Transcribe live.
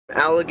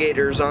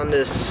Alligators on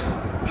this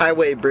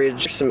highway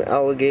bridge. Some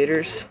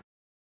alligators.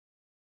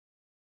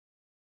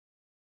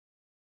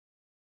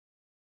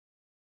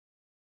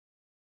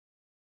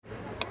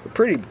 They're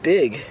pretty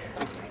big.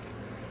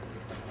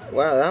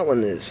 Wow, that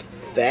one is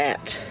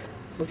fat.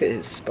 Look at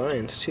his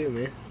spines too,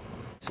 man.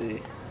 Let's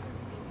see.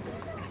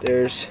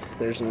 There's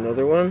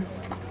another one.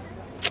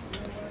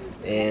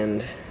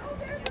 And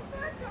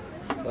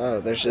wow,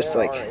 there's just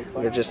like,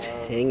 they're just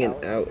hanging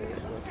out.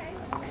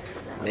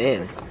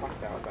 Man.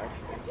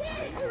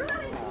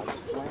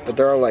 But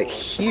they're all like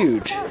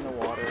huge.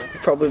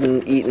 They've probably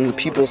been eating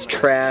people's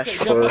trash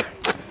for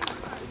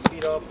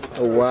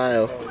a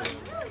while.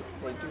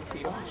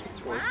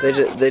 They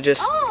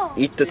just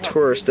eat the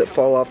tourists that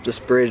fall off this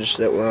bridge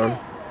that we're on.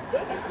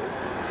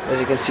 As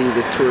you can see,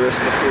 the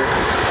tourists up here.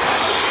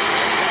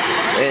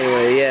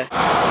 Anyway, yeah.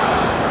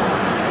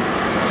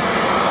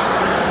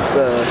 It's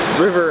a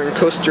river in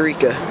Costa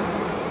Rica.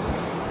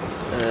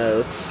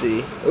 Let's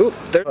see. Oop,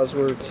 there's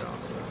words.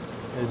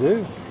 They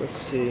do. Let's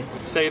see.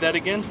 Say that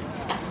again.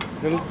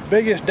 The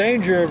biggest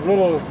danger of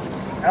little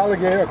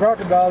alligator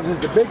crocodiles is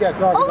the big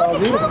crocodiles. Oh,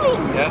 look, it's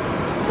moving. Yeah.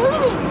 It's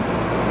moving.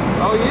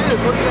 Oh, he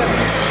is. Look at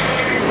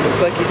that.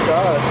 Looks like he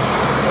saw us.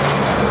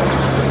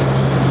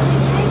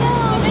 I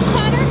know. Big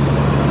Potter.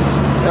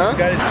 Huh?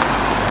 Got it.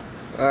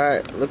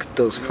 Alright, look at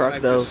those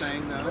crocodiles.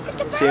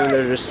 See them,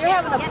 they're just, They're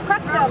having a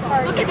crocodile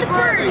party. Look at the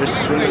bird.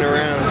 just swimming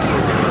around.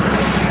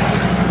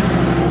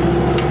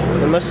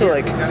 They must have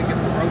like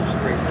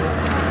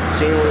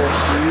seen a little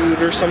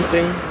food or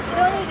something. You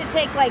don't need to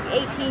take like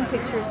 18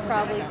 pictures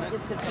probably.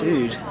 Just a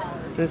Dude,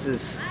 this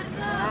is,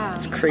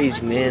 it's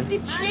crazy, man. The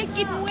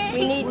chicken wing.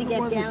 We need to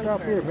get down.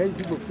 Stop here. Maybe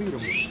people feed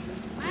them.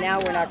 Now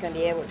we're not going to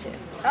be able to.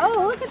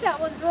 Oh, look at that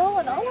one's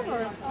rolling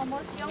over.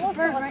 Almost. You almost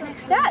saw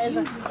it. That is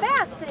a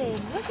fat thing.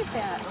 Look at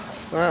that.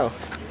 Wow.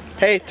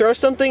 Hey, throw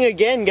something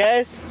again,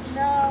 guys.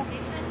 No.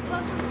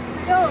 Don't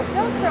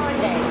throw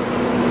anything.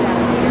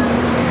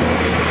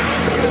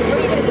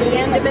 Read at the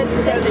end of it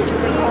so that you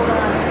can hold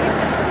on to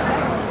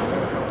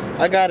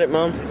it. I got it,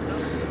 Mom.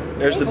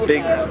 There's the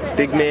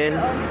big man.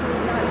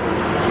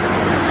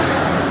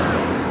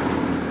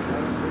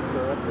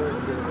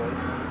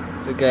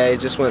 The guy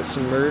just went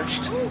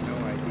submerged.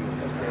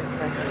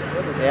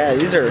 Yeah,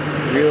 these are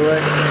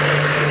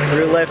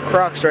real life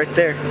crocs right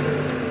there.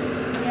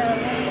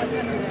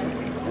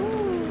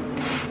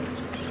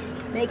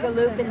 Make a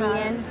loop in the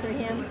end for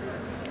him.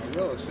 I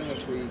will as soon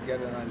as we get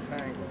it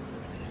untangled.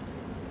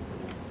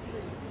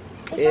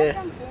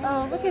 Yeah.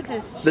 Oh, look at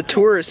this. The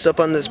tourists up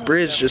on this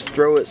bridge just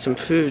throw it some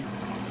food.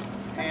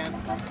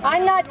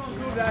 I'm not.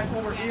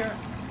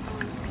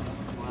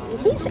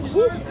 He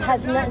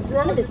has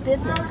none of his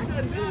business.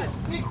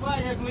 Be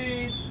quiet,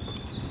 please.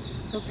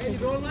 Okay. You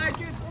don't like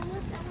it?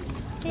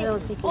 I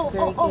don't think it's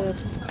very good.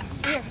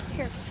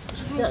 Here.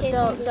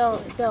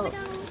 Don't.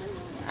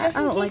 I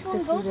don't like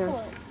this either.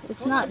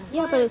 It's not,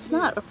 yeah, but it's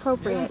not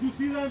appropriate.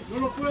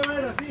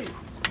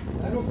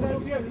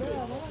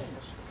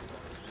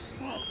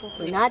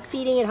 We're not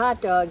feeding it hot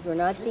dogs. We're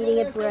not feeding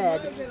it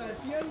bread.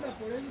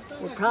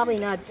 We're probably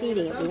not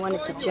feeding it. We want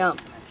it to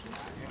jump.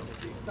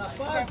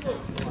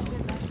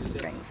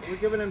 We're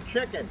giving him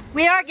chicken.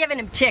 We are giving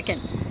him chicken.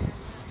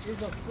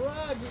 He's a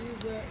frog.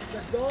 He's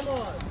a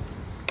devour.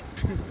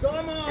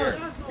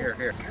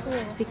 Here.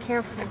 Cool. Be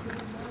careful.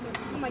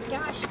 Oh my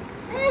gosh.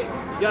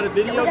 You got a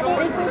video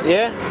going?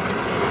 Yeah.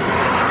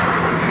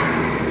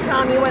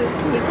 Tom, can you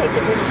take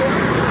the picture?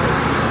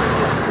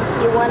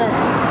 You want to...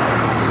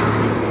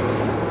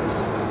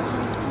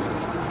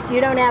 You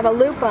don't have a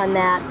loop on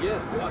that.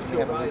 Yes, watch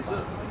your rise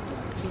up.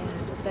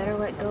 Yeah, better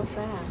let go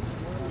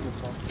fast.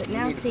 But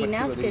now, see,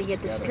 now it's going to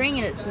get the string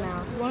in its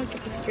mouth. You want to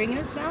get the string in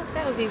its mouth?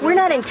 That would be We're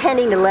not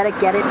intending to let it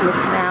get it in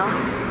its mouth.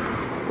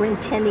 We're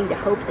intending to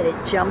hope that it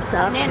jumps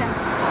up. Nana,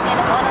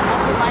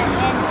 hold my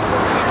hand.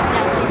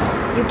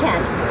 You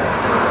can.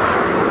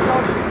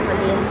 Hold it from the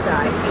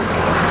inside.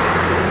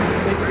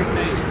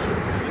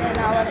 And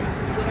I'll let it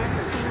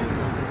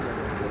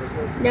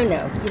No,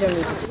 you don't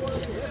need to do it.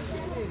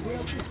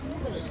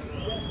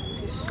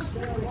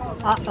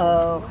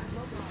 Uh-oh.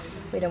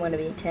 We don't want to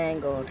be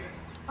tangled.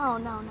 Oh,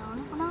 no.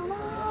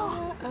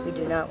 We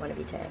do not want to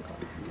be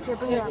tangled. Here,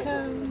 bring it up.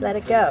 Let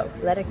it go.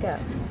 Let it go.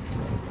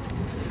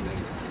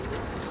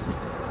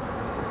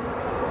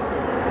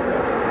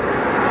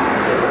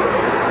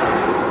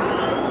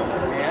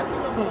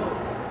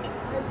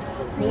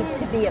 Needs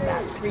to be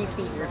about 3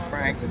 feet.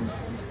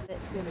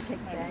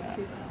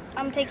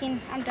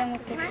 I'm done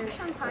with pictures.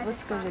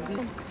 What's going to be?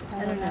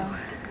 I don't know.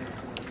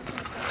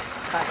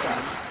 Hot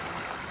dog.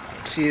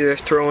 See, they're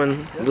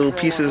throwing little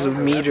pieces of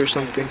meat or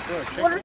something.